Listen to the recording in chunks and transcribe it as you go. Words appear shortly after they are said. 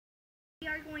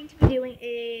to be doing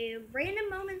a random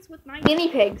moments with my guinea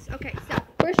pigs. Okay, so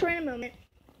first random moment.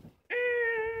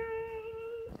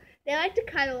 They like to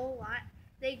cuddle a lot.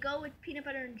 They go with peanut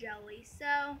butter and jelly.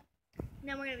 So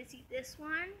now we're gonna see this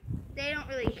one. They don't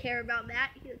really care about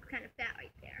that. He looks kind of fat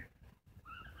right there.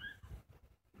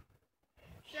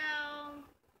 So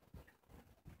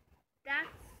that's.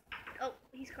 Oh,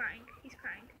 he's crying. He's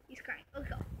crying. He's crying. Oh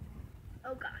god.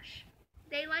 Oh gosh.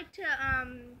 They like to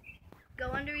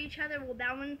go under each other. Well,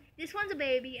 that one. This one's a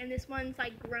baby, and this one's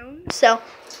like grown. So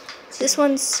this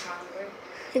one's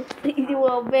a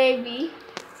little baby.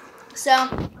 So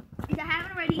if I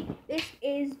haven't already, this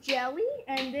is Jelly,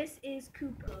 and this is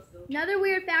Cooper. Another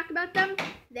weird fact about them: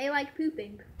 they like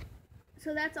pooping.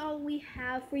 So that's all we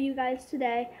have for you guys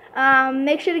today.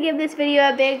 Make sure to give this video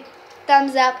a big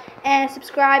thumbs up and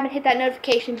subscribe and hit that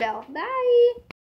notification bell. Bye!